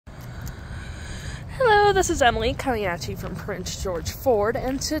Hello, this is Emily coming at you from Prince George Ford,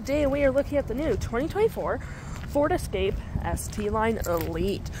 and today we are looking at the new 2024 Ford Escape ST Line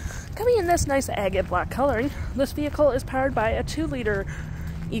Elite. Coming in this nice agate black coloring, this vehicle is powered by a 2-liter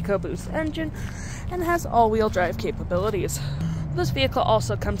EcoBoost engine and has all-wheel drive capabilities. This vehicle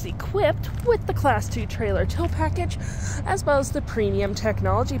also comes equipped with the Class 2 trailer tow package, as well as the premium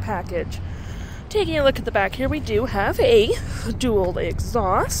technology package. Taking a look at the back here, we do have a dual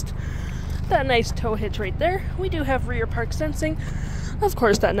exhaust, that nice tow hitch right there. We do have rear park sensing, of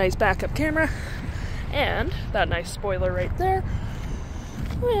course that nice backup camera, and that nice spoiler right there.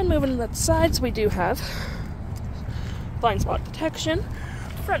 And moving to the sides, we do have blind spot detection,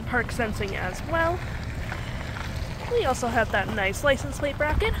 front park sensing as well. We also have that nice license plate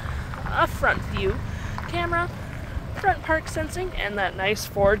bracket, a front view camera, front park sensing, and that nice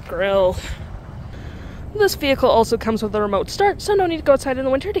Ford grille. This vehicle also comes with a remote start, so no need to go outside in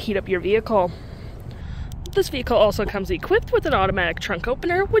the winter to heat up your vehicle. This vehicle also comes equipped with an automatic trunk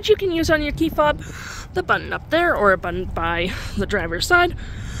opener, which you can use on your key fob, the button up there, or a button by the driver's side,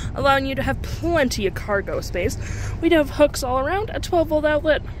 allowing you to have plenty of cargo space. We do have hooks all around, a 12-volt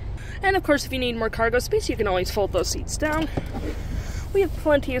outlet, and of course if you need more cargo space, you can always fold those seats down. We have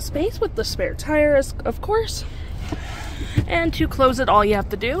plenty of space with the spare tire, of course. And to close it, all you have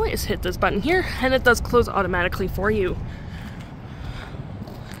to do is hit this button here, and it does close automatically for you.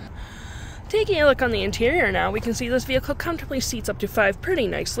 Taking a look on the interior now, we can see this vehicle comfortably seats up to 5 pretty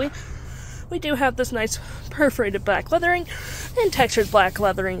nicely. We do have this nice perforated black leathering and textured black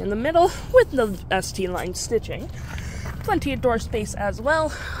leathering in the middle with the ST line stitching. Plenty of door space as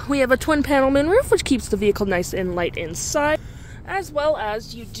well. We have a twin panel moonroof, which keeps the vehicle nice and light inside. As well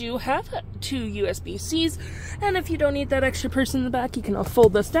as you do have 2 USB-Cs, and if you don't need that extra person in the back, you can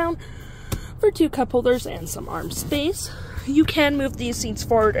fold this down for 2 cup holders and some arm space. You can move these seats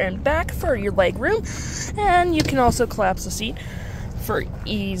forward and back for your leg room, and you can also collapse the seat for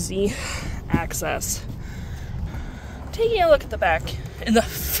easy access. Taking a look at the back, in the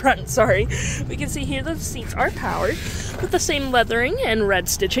front, sorry, we can see here the seats are powered with the same leathering and red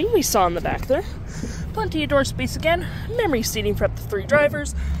stitching we saw in the back there. Plenty of door space again, memory seating for up to 3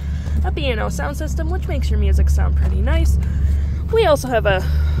 drivers, a B&O sound system which makes your music sound pretty nice. We also have a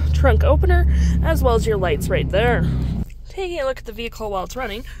trunk opener as well as your lights right there. Taking a look at the vehicle while it's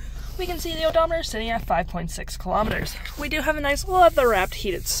running, we can see the odometer sitting at 5.6 kilometers. We do have a nice leather-wrapped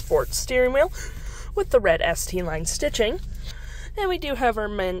heated sports steering wheel with the red ST line stitching. And we do have our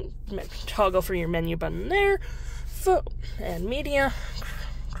toggle for your menu button there, and media,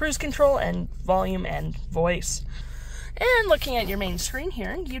 cruise control, and volume and voice. And looking at your main screen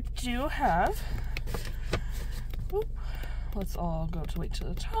here, you do have, let's all go to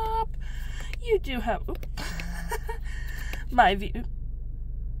the top. You do have my view,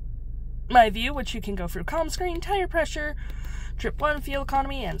 which you can go through calm screen, tire pressure, trip 1, fuel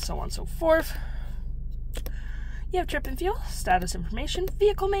economy, and so on and so forth. You have trip and fuel, status information,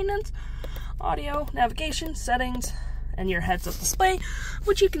 vehicle maintenance, audio, navigation, settings, and your heads-up display,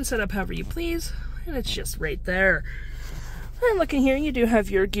 which you can set up however you please, and it's just right there. And looking here, you do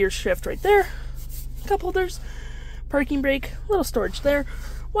have your gear shift right there, cup holders, parking brake, little storage there,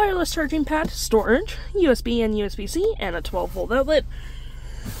 wireless charging pad, storage, USB and USB-C, and a 12-volt outlet.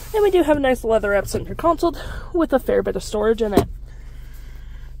 And we do have a nice leather-wrapped center console with a fair bit of storage in it.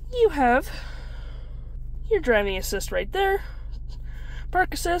 You have your driving assist right there,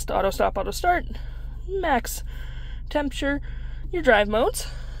 park assist, auto stop, auto start, max temperature, your drive modes,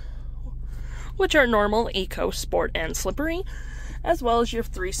 which are normal, eco, sport, and slippery, as well as your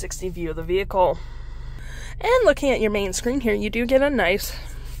 360 view of the vehicle. And looking at your main screen here, you do get a nice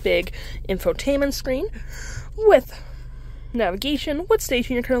big infotainment screen with navigation, what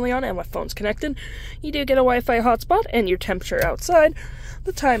station you're currently on, and what phone's connected. You do get a Wi-Fi hotspot and your temperature outside,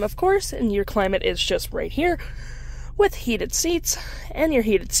 the time of course, and your climate is just right here, with heated seats, and your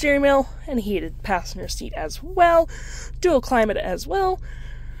heated steering wheel, and heated passenger seat as well, dual climate as well.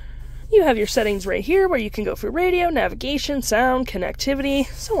 You have your settings right here where you can go through radio, navigation, sound, connectivity,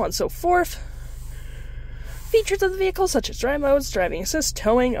 so on and so forth. Features of the vehicle such as drive modes, driving assist,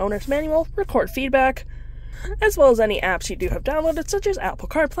 towing, owner's manual, record feedback, as well as any apps you do have downloaded such as Apple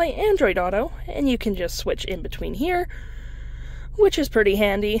CarPlay, Android Auto, and you can just switch in between here, which is pretty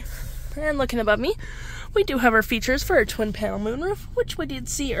handy. And looking above me, we do have our features for our twin panel moonroof, which we did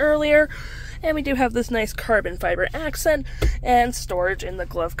see earlier, and we do have this nice carbon fiber accent and storage in the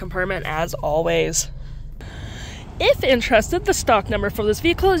glove compartment as always. If interested, the stock number for this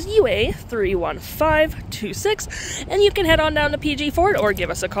vehicle is UA31526, and you can head on down to PG Ford or give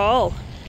us a call.